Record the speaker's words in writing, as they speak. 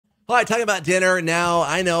All right, talking about dinner. Now,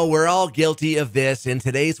 I know we're all guilty of this. In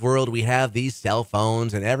today's world, we have these cell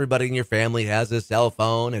phones, and everybody in your family has a cell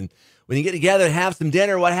phone. And when you get together and have some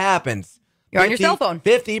dinner, what happens? You're on your cell phone.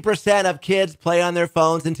 50% of kids play on their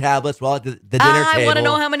phones and tablets while at the dinner table. I want to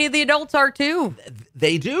know how many of the adults are, too.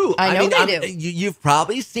 They do. I know they do. You've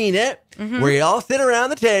probably seen it, where you all sit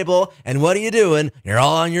around the table, and what are you doing? You're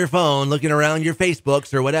all on your phone, looking around your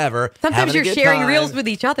Facebooks or whatever. Sometimes you're sharing reels with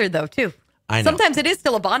each other, though, too. I know. Sometimes it is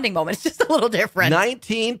still a bonding moment. It's just a little different.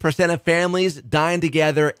 19% of families dine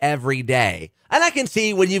together every day. And I can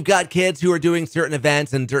see when you've got kids who are doing certain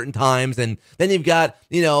events and certain times, and then you've got,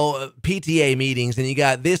 PTA meetings, and you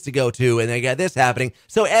got this to go to, and they got this happening.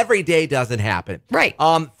 So every day doesn't happen. Right.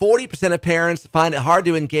 40% of parents find it hard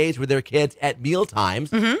to engage with their kids at meal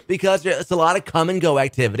times because it's a lot of come and go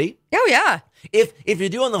activity. Oh, yeah. If you're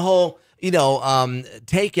doing the whole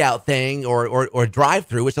takeout thing or drive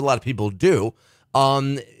through, which a lot of people do,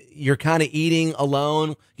 you're kind of eating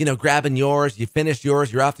alone, grabbing yours, you finish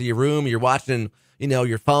yours, you're off to your room, you're watching,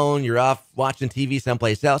 your phone, you're off watching TV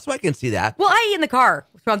someplace else. So I can see that. Well, I eat in the car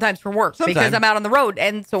sometimes for work because I'm out on the road.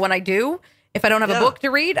 And so when I do, if I don't have a book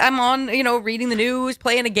to read, I'm on, reading the news,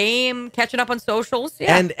 playing a game, catching up on socials.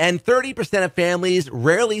 Yeah. And 30% of families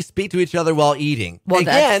rarely speak to each other while eating. Well,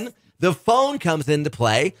 again, the phone comes into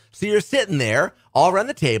play. So you're sitting there all around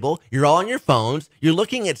the table. You're all on your phones. You're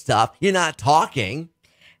looking at stuff. You're not talking.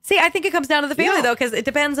 See, I think it comes down to the family, though, because it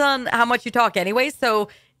depends on how much you talk anyway. So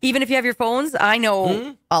even if you have your phones, I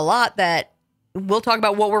know a lot that we'll talk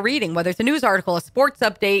about what we're reading, whether it's a news article, a sports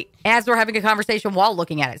update, as we're having a conversation while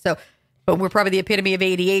looking at it. So, but we're probably the epitome of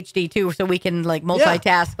ADHD, too, so we can,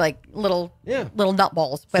 multitask like little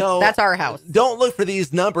nutballs. But so that's our house. Don't look for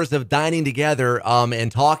these numbers of dining together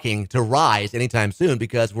and talking to rise anytime soon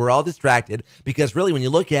because we're all distracted. Because really, when you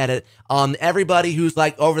look at it, everybody who's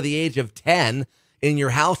over the age of 10 in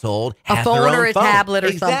your household has a phone their own or a phone. tablet or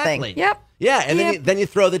Exactly. something. Yep. Yeah, and then you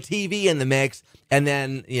throw the TV in the mix, and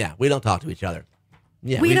then, we don't talk to each other.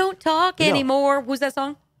 Yeah, we don't talk anymore. Who's that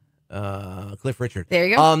song? Cliff Richard. There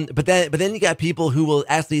you go. But then you got people who will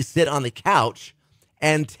actually sit on the couch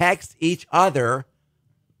and text each other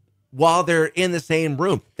while they're in the same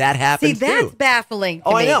room. That happens too. See, that's baffling to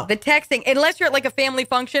me. I know. The texting, unless you're at a family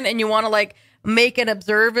function and you want to make an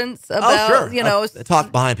observance about,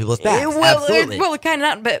 talk behind people's backs. Absolutely. Well, kind of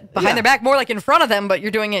not, but behind their back, more like in front of them, but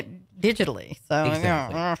you're doing it digitally. So,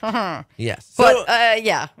 exactly. Yes. But,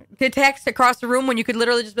 to text across the room when you could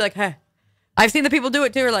literally just be like, hey, I've seen the people do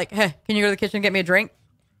it too. Or like, hey, can you go to the kitchen and get me a drink?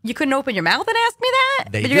 You couldn't open your mouth and ask me that?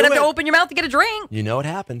 But you're going to have to open your mouth to get a drink. You know what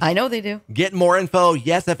happens. I know they do. Get more info,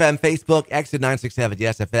 Yes FM Facebook, Exit 967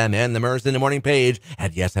 Yes FM, and the Merz in the Morning page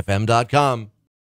at yesfm.com.